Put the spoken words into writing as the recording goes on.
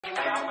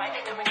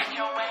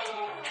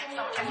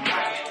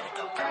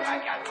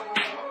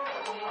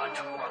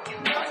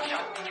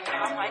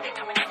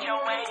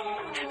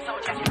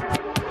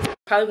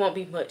Probably won't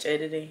be much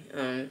editing.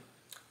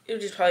 It'll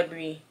just probably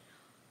be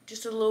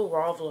just a little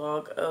raw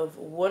vlog of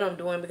what I'm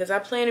doing, because I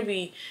plan to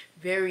be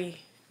very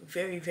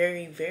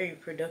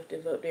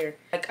productive up there.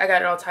 Like, I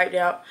got it all typed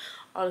out,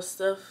 all the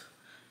stuff,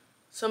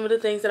 some of the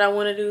things that I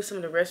want to do, some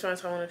of the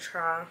restaurants I want to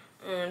try.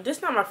 This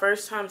is not my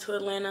first time to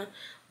Atlanta,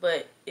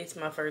 but it's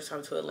my first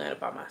time to Atlanta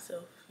by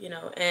myself, you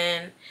know.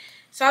 And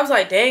so I was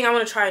like, dang, I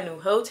want to try a new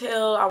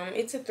hotel.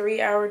 It's a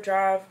 3-hour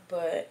drive,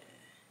 but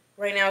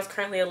right now it's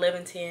currently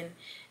 11:10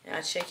 and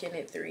I check in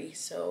at 3,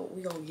 so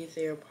we gonna get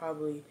there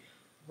probably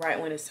right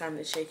when it's time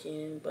to check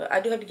in. But I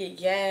do have to get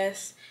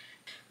gas,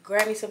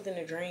 grab me something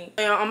to drink.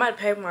 I'm about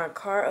to pack my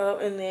car up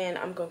and then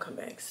I'm gonna come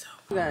back. So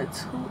we got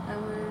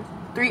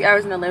 3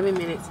 hours and 11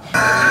 minutes.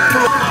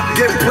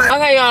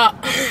 Okay, y'all,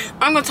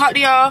 I'm gonna talk to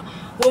y'all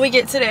when we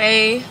get to the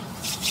A.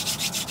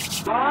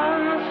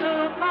 Once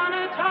upon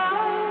a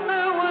time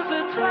there was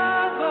a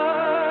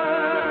traveler.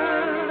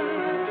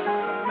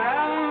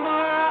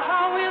 Remember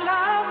how we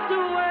laughed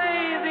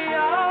away the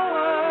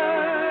hours.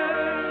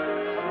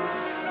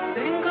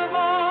 Think of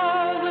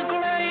all the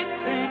great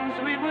things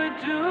we would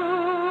do.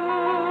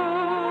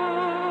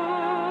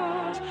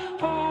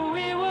 Oh,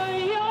 we were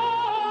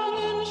young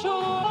and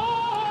sure.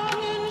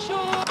 Once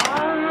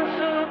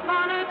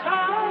upon a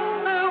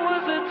time there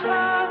was a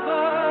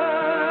traveler.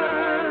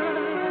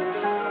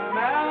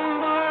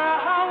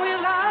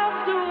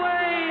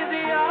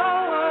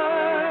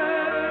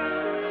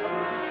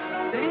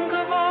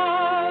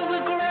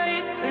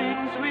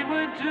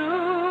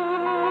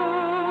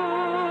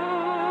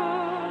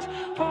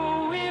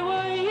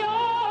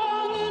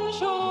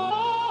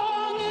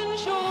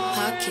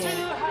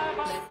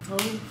 So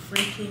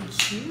freaking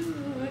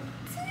cute.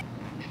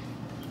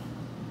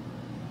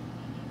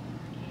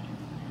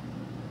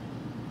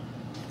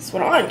 That's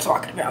what I'm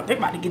talking about. They're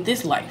about to get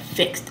this light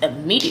fixed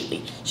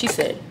immediately. She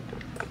said,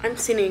 I'm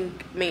sending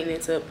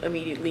maintenance up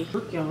immediately.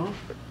 Look, y'all.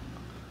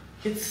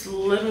 It's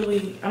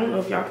literally, I don't know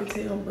if y'all can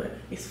tell, but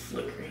it's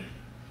flickering.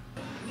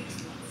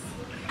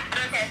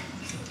 Okay.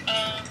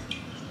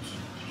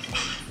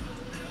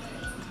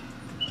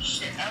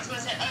 Shit, I was gonna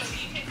say, oh,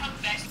 you can come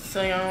back.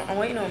 So y'all, I'm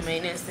waiting on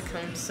maintenance to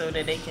come so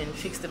that they can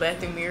fix the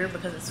bathroom mirror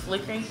because it's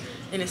flickering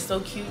and it's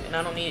so cute and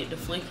I don't need it to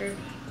flicker.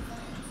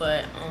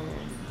 But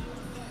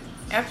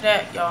after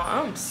that, y'all,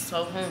 I'm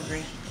so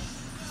hungry.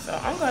 So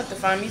I'm gonna have to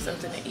find me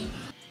something to eat.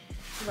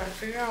 I'm about to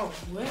figure out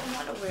what I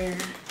want to wear.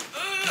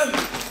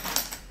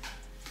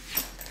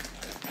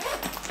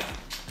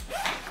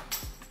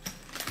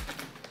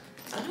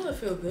 I know it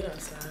feels good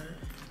outside.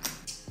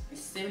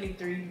 It's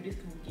 73. This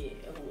can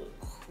get a little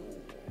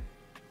cool.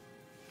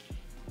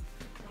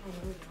 I don't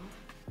know, y'all.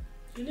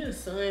 You know the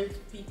sun's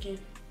peeking.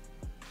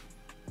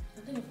 I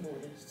think I'm more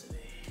this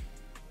today.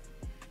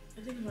 I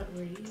think I'm about to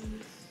wear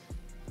these.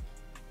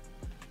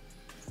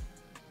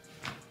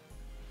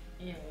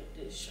 And with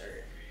this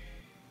shirt.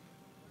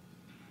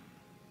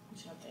 What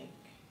y'all think?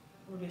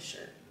 Or this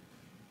shirt?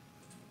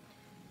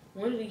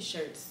 One of these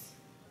shirts.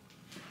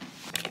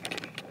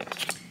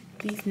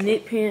 These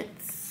knit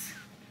pants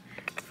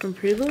from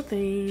Pretty Little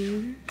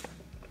Thing.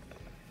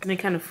 And they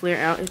kind of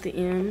flare out at the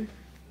end.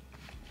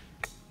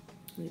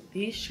 With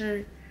this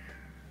shirt.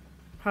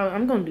 Probably,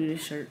 I'm gonna do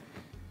this shirt.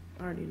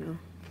 I already know.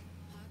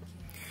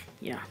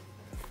 Yeah.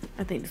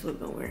 I think this is what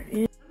I'm gonna wear.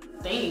 And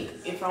I think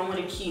if I want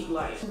to keep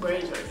like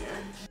braids right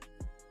there.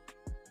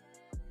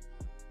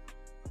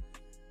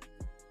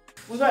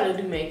 We gotta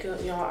do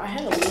makeup, y'all. I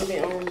had a little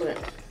bit on, but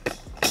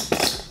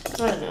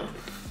not enough.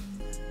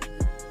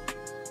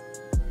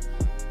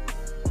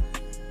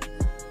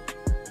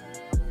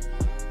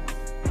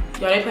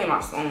 Yo, they play my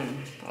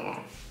song. Hold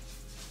on.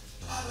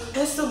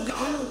 That's so good.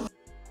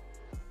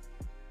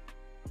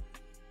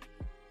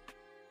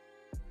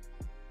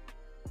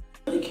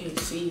 I really can't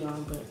see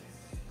y'all, but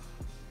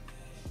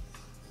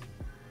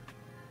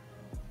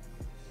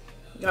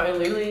y'all, it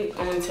literally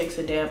only takes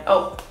a dab.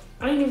 Oh,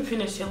 I didn't even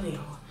finish telling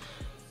y'all.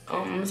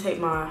 I'm gonna take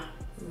my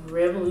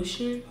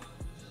Revolution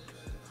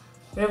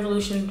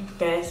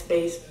Fast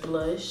Base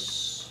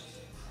Blush.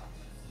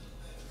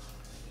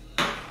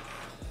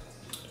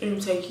 It'll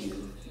take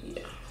you,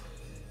 yeah.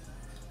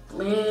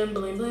 Blend,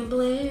 blend, blend,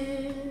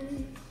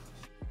 blend.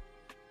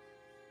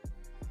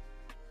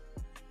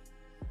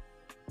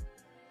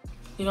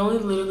 It only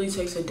literally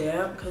takes a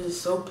dab because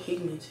it's so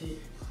pigmented.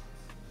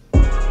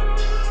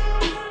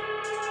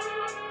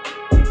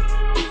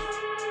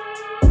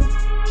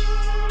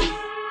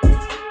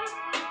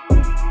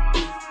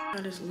 How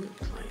does it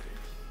look like?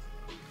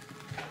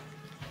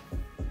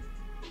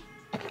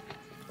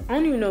 I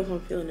don't even know if I'm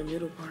feeling the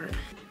middle part.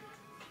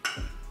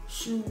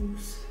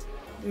 Shoes,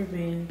 they're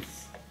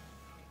Vans.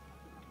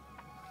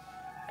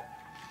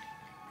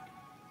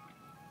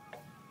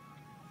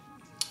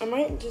 I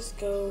might just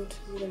go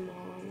to the mall.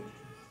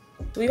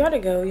 We gotta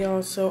go,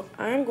 y'all, so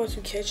I'm going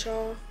to catch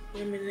y'all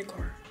when I'm in the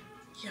car.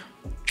 Yeah.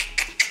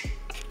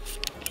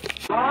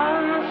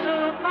 Once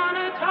upon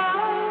a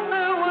time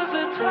there was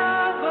a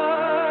traveler.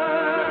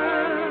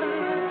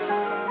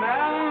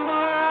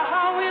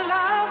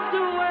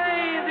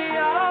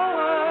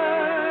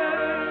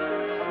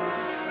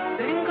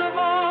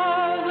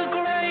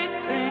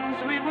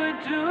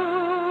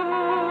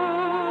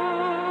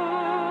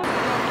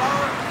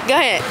 Go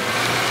ahead.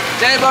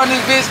 J-Bo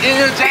this bitch in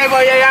here. J-Bo,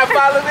 yeah, y'all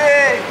follow me.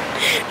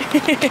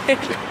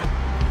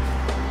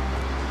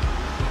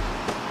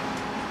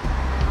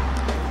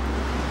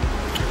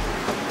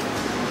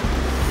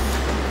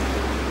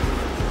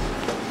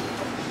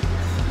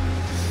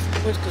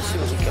 Let's go see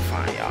what we can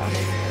find, y'all.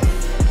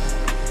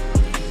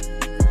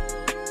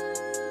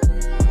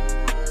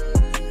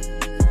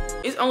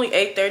 It's only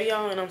 8:30,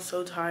 y'all, and I'm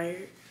so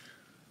tired.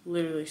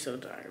 Literally so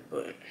tired,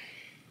 but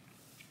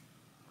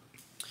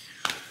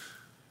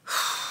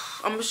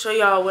I'm gonna show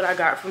y'all what I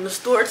got from the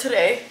store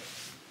today.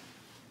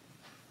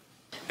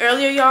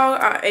 Earlier, y'all,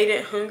 I ate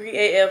at Hungry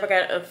AF. I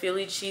got a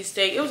Philly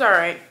cheesesteak. It was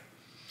alright.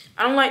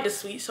 I don't like the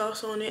sweet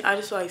sauce on it. I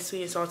just feel like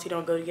sweet and salty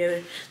don't go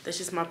together. That's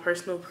just my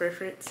personal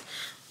preference.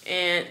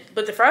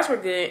 But the fries were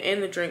good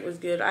and the drink was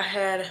good.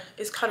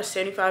 It's called a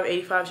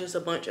 75-85, just a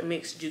bunch of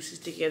mixed juices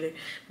together,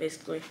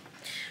 basically.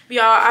 But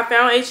y'all, I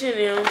found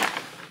H&M.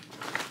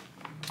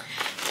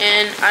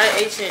 And out of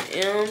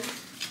H&M,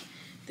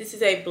 this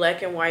is a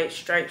black and white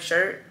striped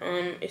shirt.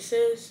 It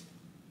says,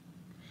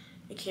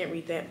 I can't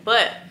read that,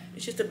 but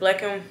it's just a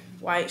black and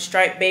white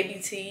striped baby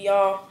tee,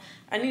 y'all.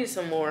 I needed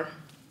some more,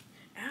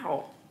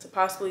 to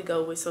possibly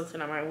go with something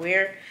I might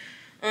wear.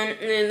 And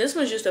then this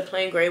one's just a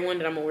plain gray one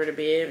that I'm gonna wear to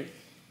bed,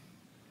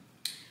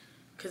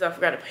 because I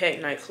forgot to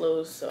pack night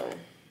clothes, so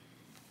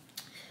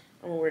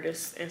I'm gonna wear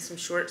this and some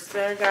shorts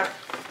that I got.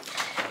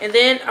 And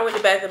then I went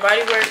to Bath &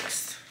 Body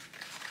Works.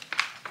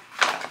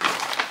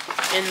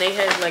 And they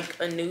had like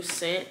a new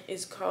scent.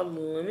 It's called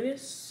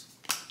Luminous.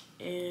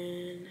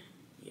 And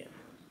yeah.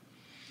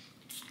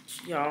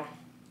 Y'all.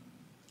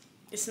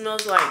 It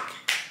smells like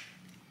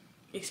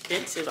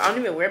expensive. I don't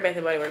even wear Bath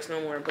 & Body Works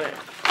no more, but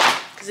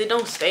because it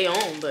don't stay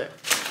on, but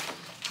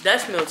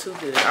that smelled too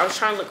good. I was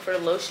trying to look for the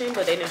lotion,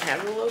 but they didn't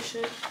have the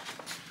lotion.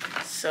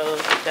 So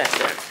that's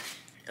that.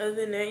 Other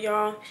than that,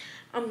 y'all,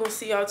 I'm gonna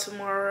see y'all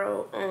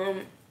tomorrow.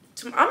 I'm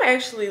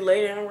actually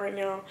laying down right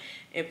now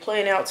and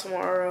playing out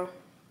tomorrow.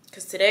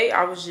 Because today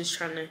I was just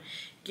trying to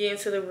get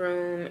into the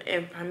room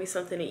and find me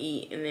something to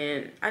eat. And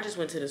then I just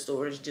went to the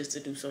stores just to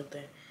do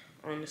something,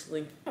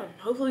 honestly.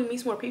 Hopefully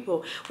meet some more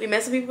people. We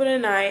met some people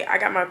tonight. I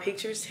got my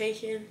pictures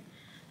taken.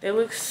 They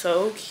look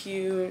so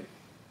cute.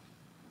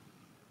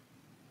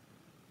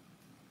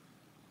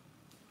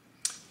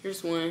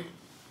 Here's one.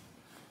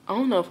 I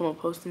don't know if I'm going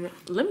to post them.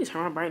 Let me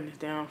turn my brightness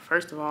down,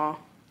 first of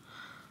all.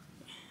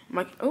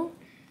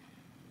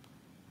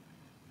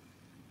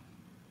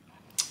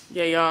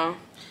 Yeah, y'all.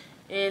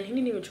 And he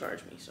didn't even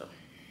charge me, so.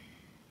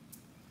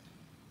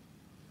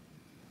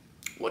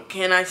 What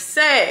can I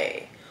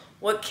say?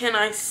 What can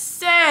I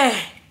say?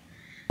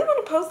 I'm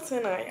gonna post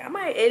tonight. I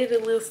might edit a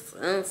little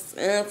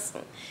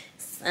something.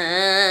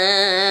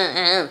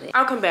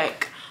 I'll come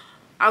back.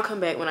 I'll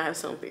come back when I have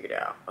something figured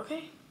out,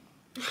 okay?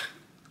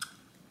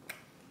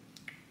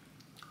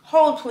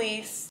 Hold,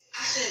 please.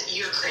 I said,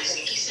 you're crazy.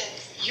 He said,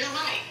 you're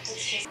right.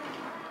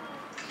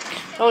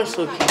 Oh, it's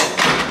so cute.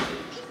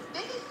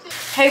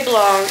 Hey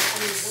vlog,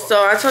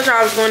 so I told y'all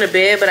I was going to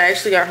bed, but I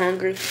actually got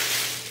hungry,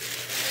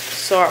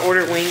 so I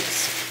ordered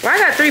wings. Well, I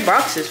got 3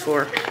 boxes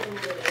for.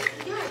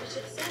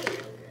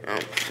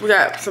 We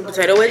got some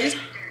potato wedges.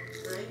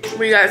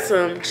 We got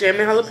some jam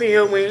and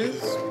jalapeno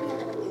wings.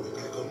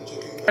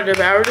 I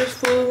devoured this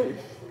food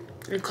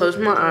and closed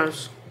my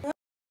eyes.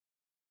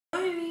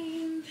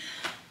 Morning,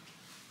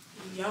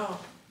 y'all.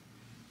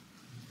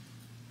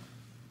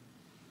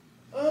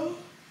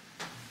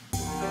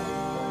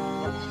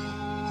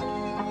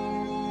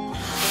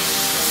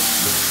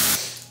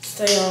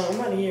 So y'all, I'm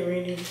about to get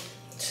ready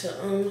to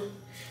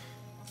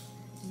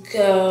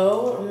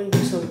go. I'm gonna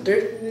do some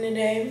thrifting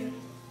today.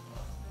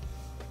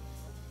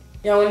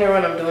 Y'all wonder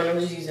what I'm doing. I'm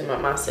just using my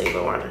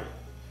micellar water.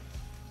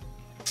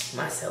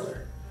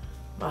 Micellar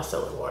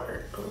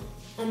water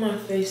on my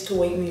face to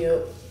wake me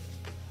up.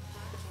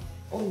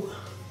 Oh,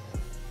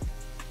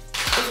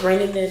 it's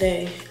raining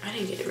today. I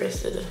didn't get the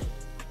rest of the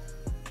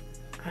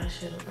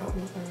eyeshadow out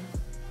my phone.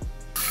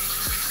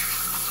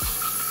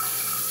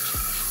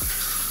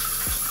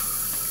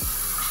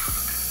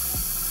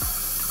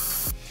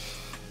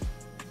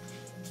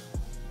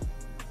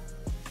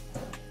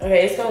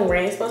 Okay, it's gonna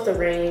rain. It's supposed to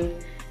rain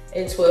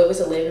at 12.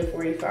 It's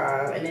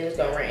 11:45, and then it's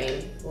gonna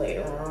rain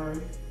later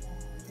on,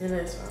 and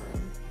that's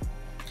fine.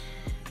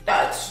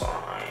 That's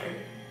fine.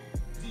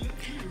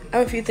 I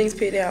have a few things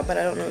picked out, but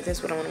I don't know if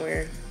that's what I want to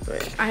wear.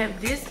 But I have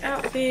this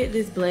outfit,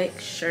 this black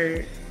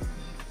shirt.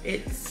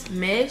 It's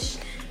mesh,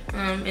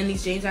 and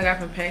these jeans I got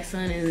from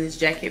PacSun, and this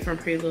jacket from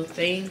Pretty Little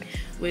Thing.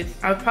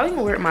 I'm probably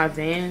gonna wear my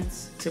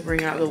Vans to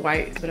bring out the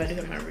white, but I do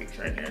have my Reach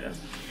right there though.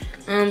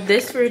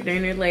 This for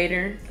dinner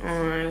later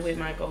on with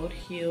my gold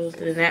heels,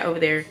 and then that over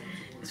there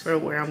is for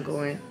where I'm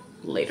going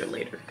later.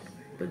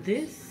 But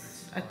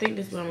this, I think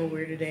this is what I'm gonna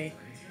wear today.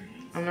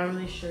 I'm not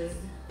really sure.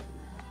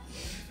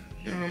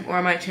 Or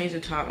I might change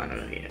the top, I don't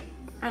know yet.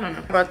 I don't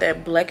know. I bought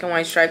that black and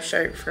white striped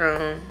shirt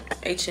from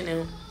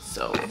H&M,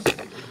 so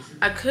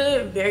I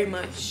could very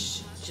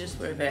much just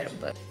wear that,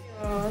 but.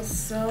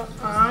 So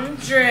I'm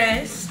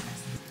dressed.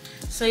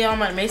 So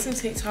y'all, I made some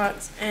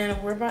TikToks,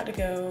 and we're about to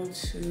go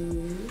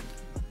to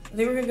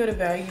Then we're gonna go to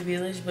Value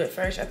Village, but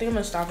first I think I'm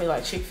gonna stop at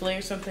like Chick-fil-A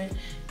or something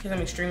because I'm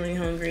extremely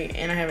hungry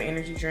and I have an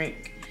energy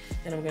drink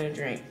that I'm gonna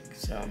drink.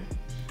 So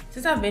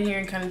since I've been here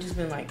and kind of just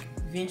been like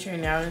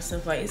venturing out and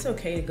stuff, like it's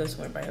okay to go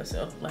somewhere by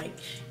yourself. Like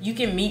you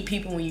can meet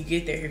people when you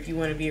get there if you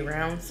want to be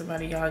around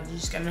somebody. Y'all, you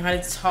just gotta know how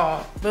to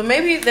talk. But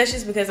maybe that's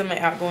just because I'm an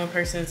outgoing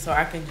person, so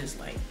I can just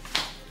like,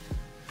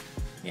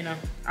 you know,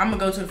 I'm gonna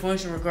go to the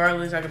function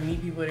regardless. I can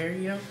meet people there,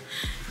 you know.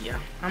 Yeah,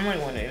 I'm like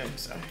one of them,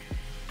 so.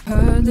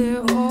 Heard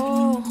it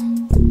all.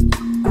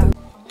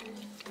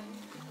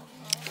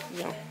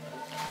 Yeah.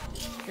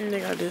 And they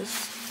got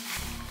this.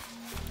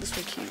 This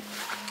one cute.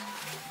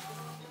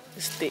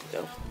 It's thick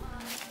though.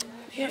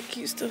 They got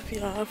cute stuff,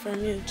 y'all. I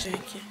found me a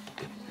jacket.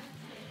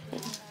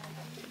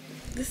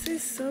 This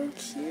is so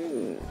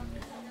cute.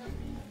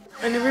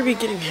 I never be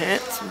getting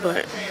hats,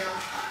 but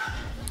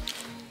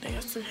they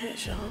got some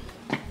hats, y'all.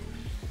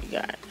 We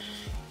got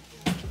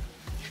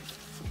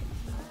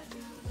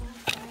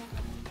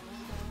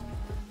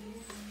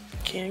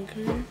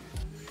Cancun.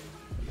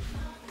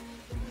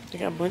 They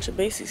got a bunch of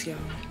basics, y'all.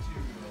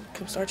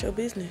 Come start your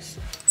business.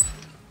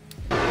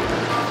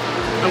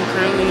 I'm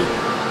currently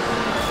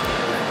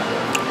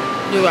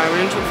do I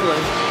ran Chick-fil-A.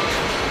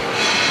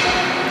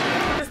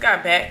 Just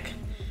got back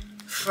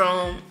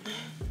from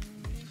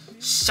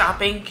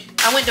shopping.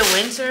 I went to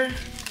Windsor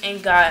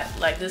and got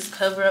like this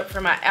cover up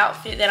for my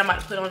outfit that I'm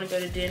about to put on to go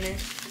to dinner.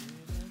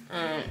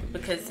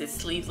 Because it's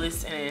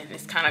sleeveless and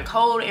it's kind of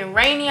cold and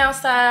rainy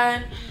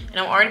outside, and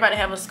I'm already about to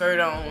have a skirt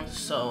on,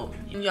 so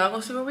y'all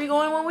gonna see where we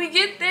going when we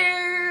get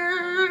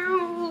there.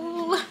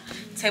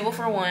 Table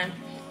for one.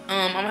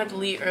 I'm gonna have to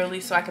leave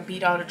early so I can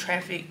beat all the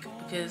traffic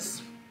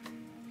because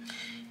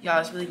y'all,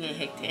 it's really getting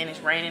hectic and it's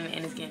raining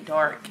and it's getting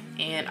dark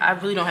and I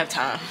really don't have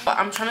time. But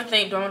I'm trying to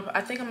think,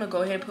 I think I'm gonna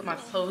go ahead and put my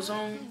clothes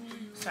on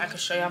so I can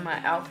show y'all my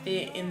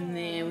outfit, and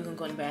then we're gonna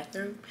go in the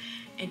bathroom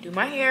and do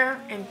my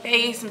hair and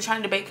face. I'm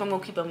trying to debate if I'm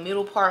gonna keep a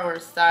middle part or a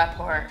side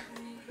part.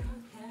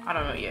 I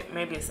don't know yet,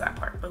 maybe a side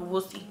part, but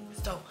we'll see.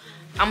 So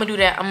I'm gonna do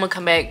that. I'm gonna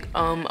come back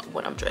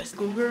when I'm dressed.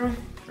 School girl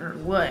or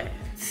what?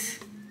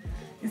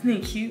 Isn't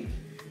it cute?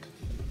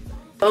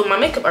 Oh, my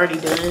makeup already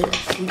done.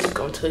 I'm just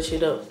gonna touch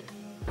it up.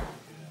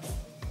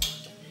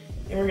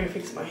 And we're gonna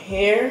fix my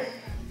hair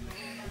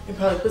and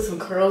probably put some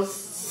curls,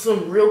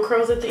 some real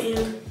curls at the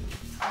end.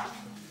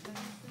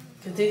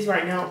 Cause these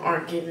right now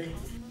aren't giving.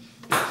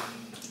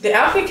 The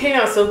outfit came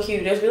out so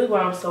cute. That's really why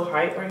I'm so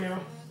hyped right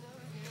now.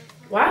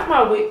 Why is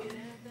my wig?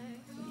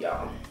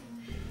 Y'all,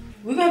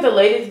 we got to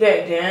lay this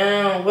back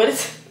down. What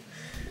is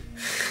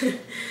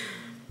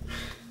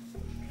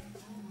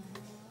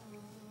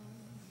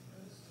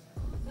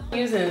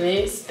using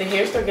this? The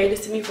hair store gave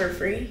this to me for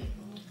free.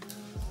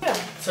 Yeah,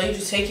 so you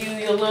just take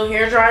your little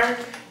hair dryer.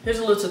 Here's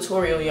a little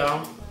tutorial,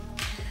 y'all.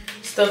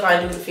 Stuff I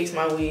do to fix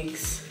my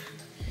wigs.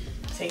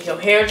 Take your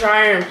hair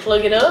dryer and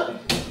plug it up.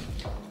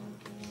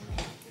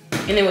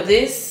 And then with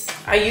this,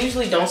 I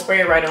usually don't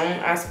spray it right on.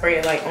 I spray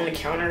it like on the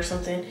counter or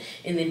something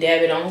and then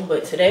dab it on.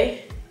 But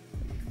today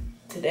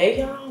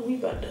y'all, we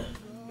about to.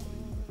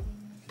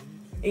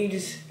 And you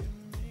just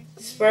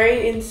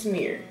spray and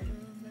smear.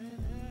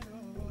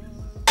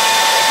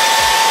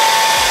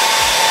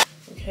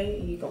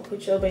 Okay, you gonna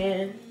put your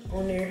band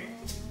on there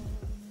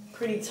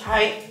pretty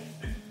tight.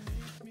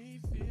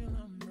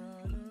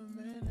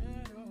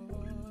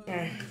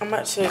 Alright, I'm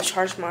about to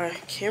charge my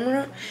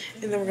camera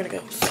and then we're gonna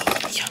go. So,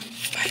 yeah,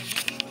 bye.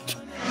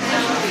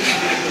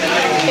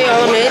 Hey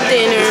y'all, I'm at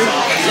dinner.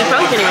 You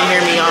probably can't even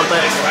hear me, y'all,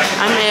 but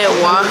I'm at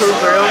Wahoo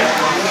Grill.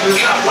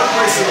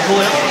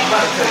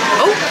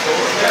 Oh,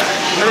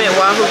 I'm at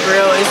Wahoo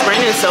Grill. It's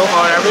raining so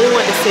hard. I really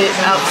want to sit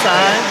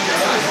outside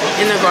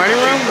in the garden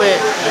room, but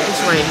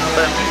it's raining.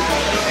 But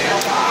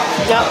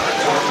y'all,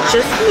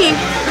 just me.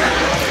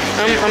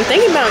 I'm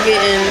thinking about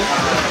getting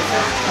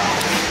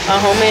a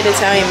homemade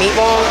Italian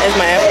meatball as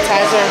my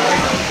appetizer,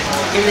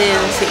 and then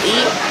to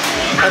eat,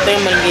 I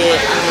think I'm gonna get.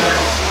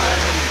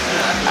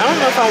 I don't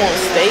know if I want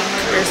steak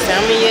or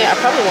salmon yet. I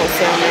probably want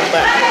salmon,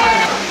 but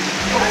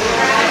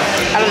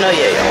I don't know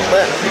yet, y'all.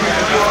 But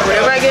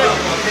whatever I get,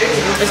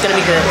 it's gonna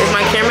be good. If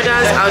my camera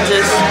dies, I'll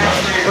just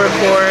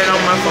record on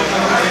my phone.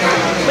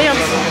 But yeah,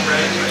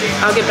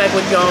 I'll get back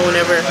with y'all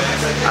whenever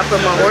I put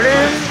my order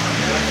in.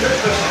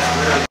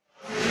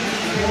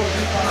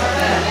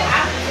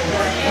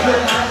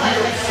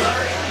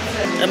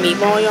 A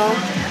meatball, y'all.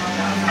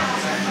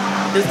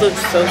 This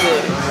looks so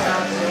good.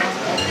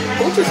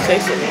 Who just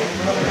tasted it?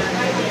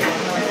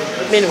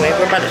 Anyway,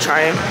 we're about to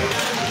try it.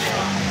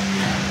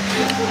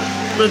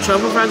 The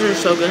truffle fries are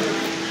so good.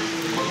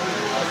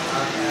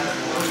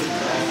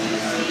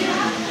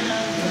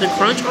 The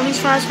crunch on these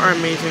fries are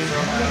amazing.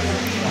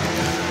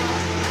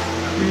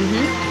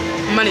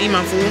 I'm about to eat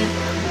my food.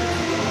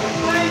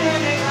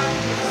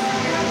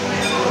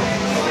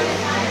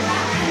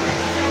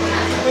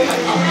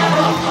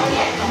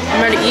 I'm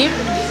about to eat.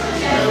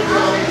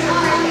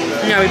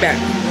 And I'll be back.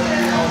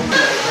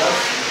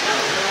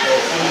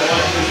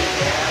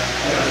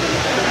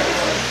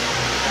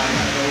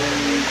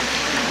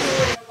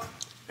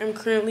 I'm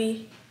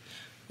currently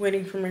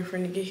waiting for my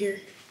friend to get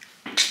here.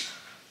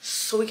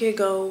 so we can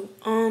go.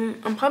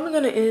 I'm probably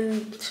gonna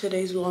end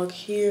today's vlog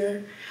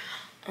here.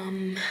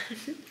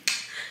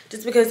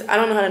 Just because I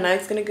don't know how the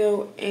night's gonna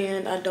go,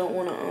 and I don't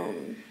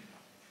wanna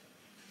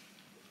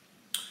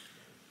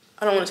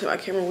take my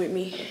camera with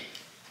me.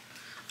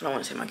 I don't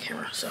wanna take my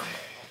camera, so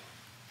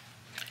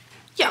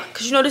yeah,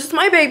 cause you know this is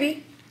my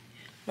baby.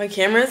 My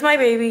camera is my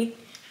baby,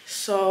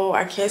 so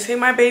I can't take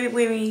my baby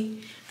with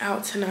me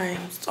out tonight.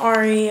 I'm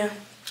sorry.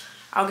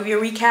 I'll give you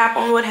a recap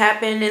on what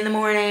happened in the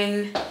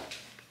morning.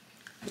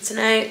 But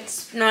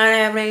tonight's not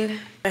happening.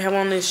 I have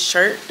on this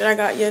shirt that I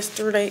got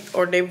yesterday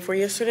or day before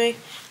yesterday.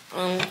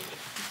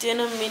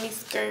 Denim mini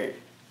skirt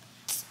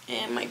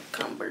and my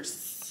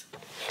Converse.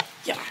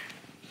 Yeah.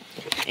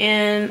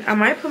 And I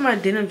might put my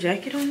denim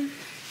jacket on.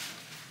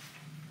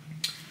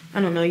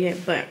 I don't know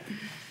yet, but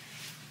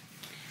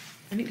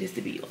I need this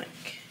to be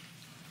like,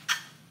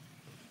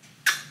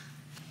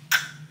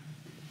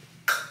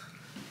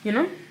 you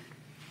know?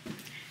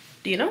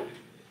 Do you know?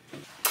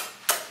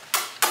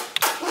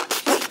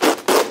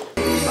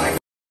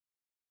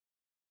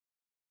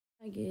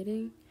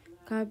 Getting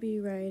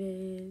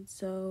copyrighted,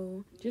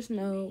 so just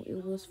know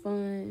it was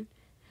fun.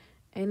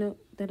 Ain't no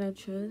that I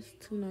trust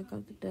to knock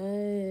out the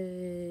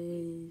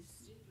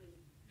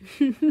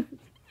dust.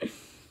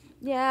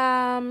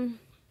 Yeah,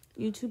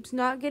 YouTube's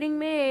not getting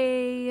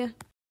me.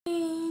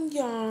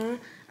 Yeah,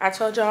 I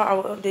told y'all I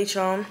would update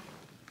y'all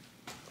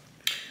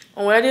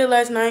on what I did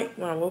last night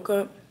when I woke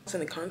up.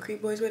 And the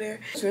Concrete Boys were there.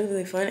 It's really,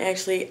 really fun.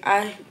 Actually,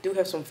 I do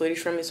have some footage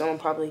from it, so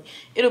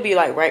it'll be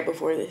like right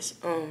before this.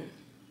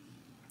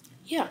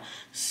 Yeah,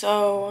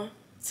 so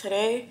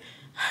today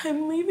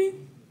I'm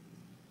leaving.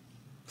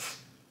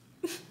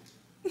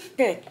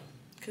 Okay,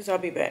 because I'll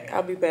be back.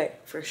 I'll be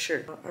back for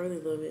sure. I really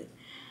love it.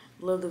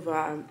 Love the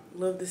vibe.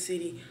 Love the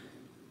city.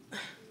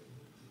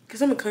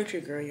 Because I'm a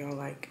country girl, y'all.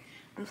 Like,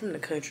 I'm from the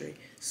country.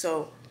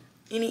 So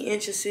any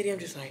inch of city, I'm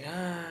just like,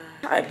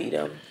 I beat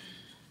them.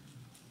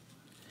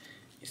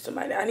 It's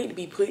somebody I need to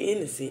be put in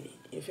the city.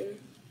 You feel me?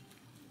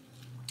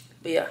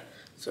 But yeah,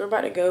 so we're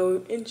about to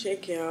go and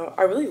check out.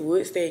 I really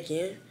would stay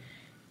again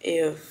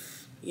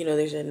if, you know,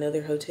 there's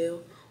another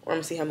hotel. Or I'm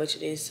going to see how much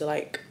it is to,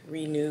 like,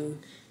 renew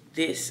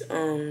this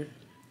day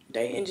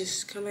and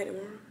just come back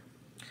tomorrow.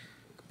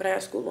 But I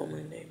have school on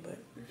Monday, but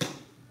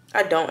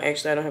I don't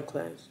actually. I don't have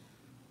class.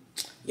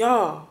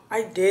 Y'all,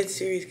 I dead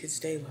serious could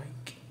stay,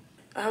 like,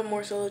 I have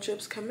more solo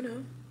trips coming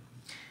up.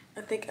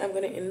 I think I'm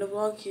going to end the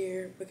vlog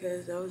here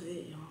because that was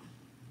it, y'all.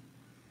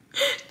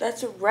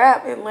 That's a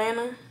wrap,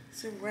 Atlanta.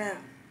 It's a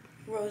wrap.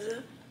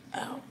 Rosa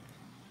out.